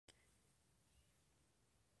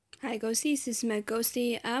Hi Ghosties, this is my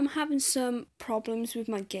Ghosty. I'm having some problems with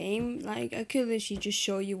my game. Like I could literally just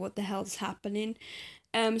show you what the hell's happening.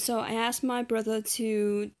 So I asked my brother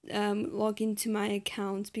to log into my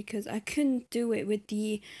account because I couldn't do it with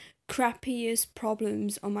the crappiest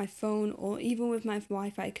problems on my phone or even with my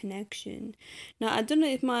Wi-Fi connection. Now I don't know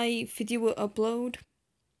if my video will upload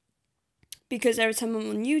because every time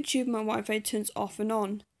I'm on YouTube my Wi-Fi turns off and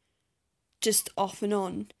on. Just off and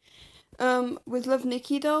on. With Love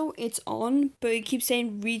Nikki though, it's on, but it keeps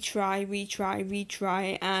saying retry, retry,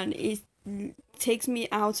 retry, and it takes me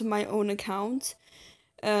out of my own account.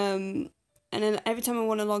 And then every time I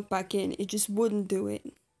want to log back in, it just wouldn't do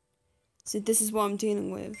it. So this is what I'm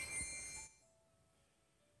dealing with.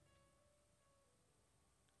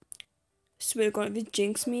 Swear to God, if it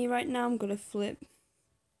jinx me right now, I'm gonna flip.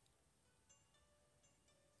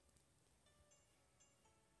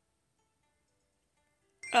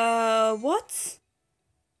 What?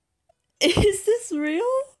 Is this real?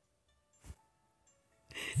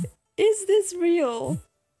 Is this real?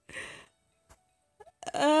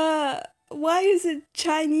 Why is it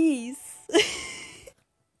Chinese?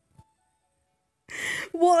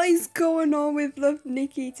 What is going on with Love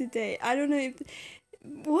Nikki today? I don't know if...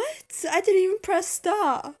 What? I didn't even press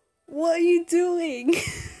start. What are you doing?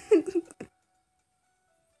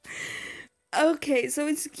 Okay, so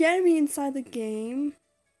it's getting me inside the game.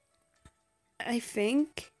 I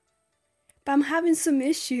think. But I'm having some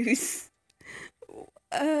issues.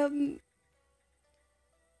 Alright,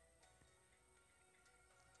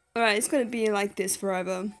 it's gonna be like this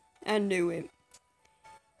forever. I knew it.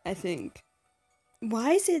 I think.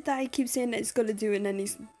 Why is it that I keep saying that it's gonna do it and then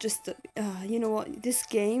it's just, you know what? This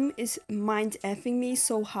game is mind effing me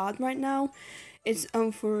so hard right now. It's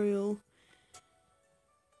for real.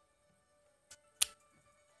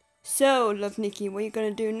 So, Love Nikki, what are you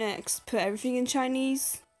gonna do next? Put everything in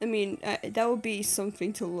Chinese? I mean, that would be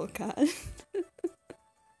something to look at.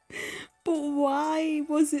 But why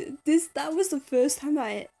was it this? That was the first time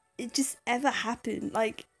it just ever happened.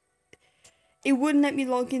 Like, it wouldn't let me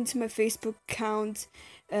log into my Facebook account.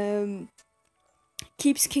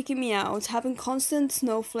 Keeps kicking me out. Having constant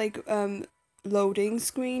snowflake loading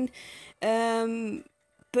screen.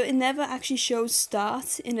 But it never actually shows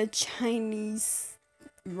start in a Chinese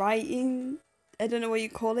writing. I don't know what you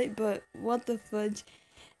call it, but what the fudge.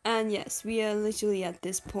 And yes, we are literally at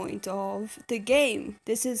this point of the game.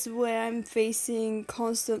 This is where I'm facing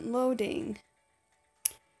constant loading.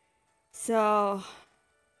 So,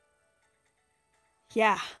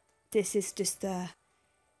 yeah, this is just,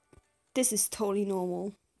 this is totally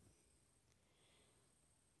normal.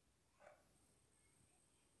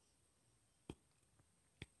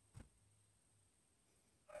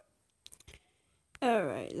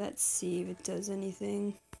 Alright, let's see if it does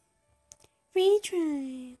anything.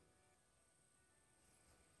 Retry.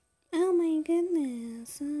 Oh my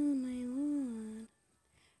goodness, oh my lord.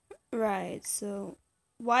 Right, so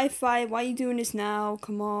Wi-Fi, why are you doing this now?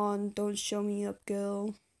 Come on, don't show me up,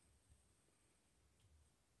 girl.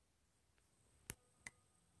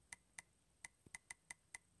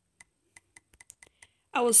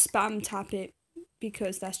 I will spam tap it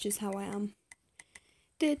because that's just how I am.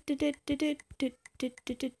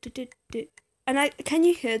 And can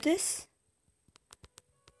you hear this?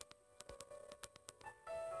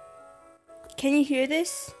 Can you hear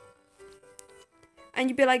this? And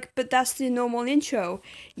you'd be like, but that's the normal intro.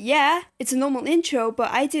 Yeah, it's a normal intro,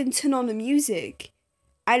 but I didn't turn on the music.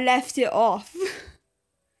 I left it off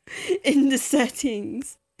in the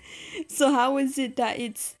settings. So how is it that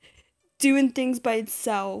it's doing things by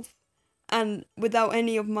itself and without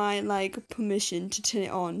any of my like permission to turn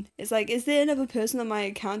it on? It's like, is there another person on my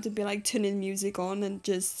account to be like turning music on and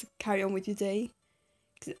just carry on with your day?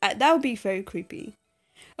 That would be very creepy.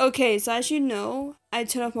 Okay, so as you know, I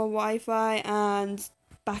turned off my Wi-Fi and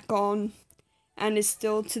back on, and it's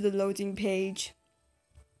still to the loading page.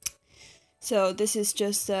 So this is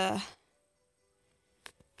just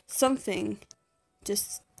something,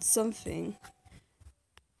 just something.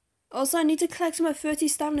 Also, I need to collect my 30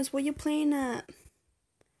 staminers. What are you playing at?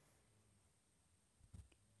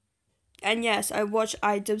 And yes, I watch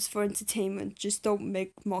iDubbbz for entertainment. Just don't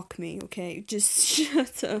mock me, okay? Just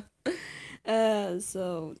shut up.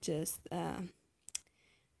 So just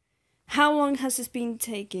how long has this been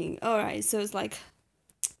taking? Alright, so it's like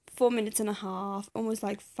 4 minutes and a half, almost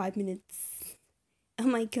like 5 minutes. Oh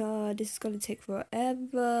my god, this is gonna take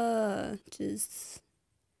forever. Just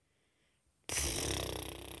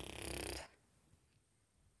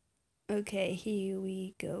okay, here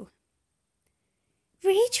we go.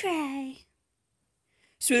 Retry.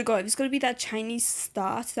 Swear to God, if it's gonna be that Chinese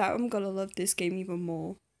start, that I'm gonna love this game even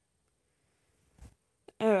more.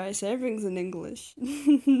 Alright, so everything's in English.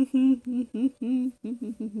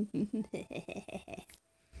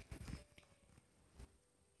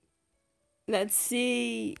 Let's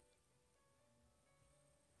see.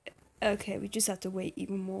 Okay, we just have to wait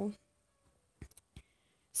even more.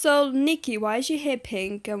 So, Nikki, why is your hair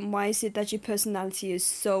pink and why is it that your personality is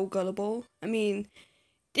so gullible? I mean,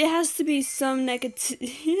 there has to be some negative.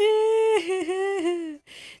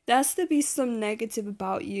 There has to be some negative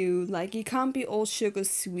about you. Like, you can't be all sugar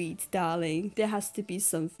sweet, darling. There has to be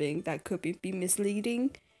something that could be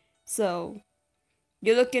misleading. So,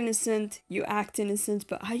 you look innocent, you act innocent,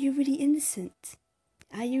 but are you really innocent?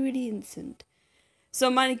 Are you really innocent? So,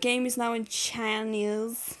 my game is now in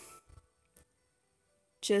Chinese.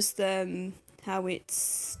 Just, how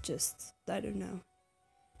it's just, I don't know.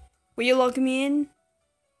 Will you log me in?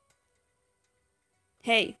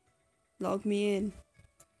 Hey, log me in.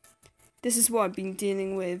 This is what I've been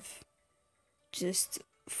dealing with. Just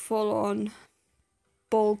full on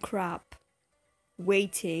bull crap.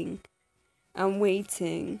 Waiting. And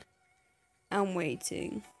waiting. And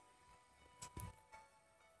waiting.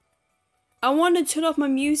 I want to turn off my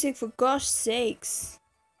music for gosh sakes.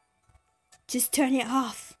 Just turn it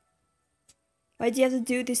off. Why do you have to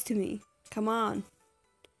do this to me? Come on.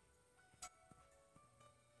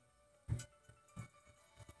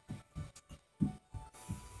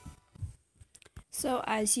 So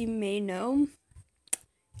as you may know,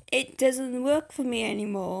 it doesn't work for me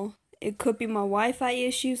anymore. It could be my Wi-Fi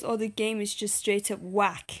issues or the game is just straight up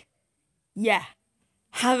whack. Yeah.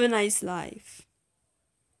 Have a nice life.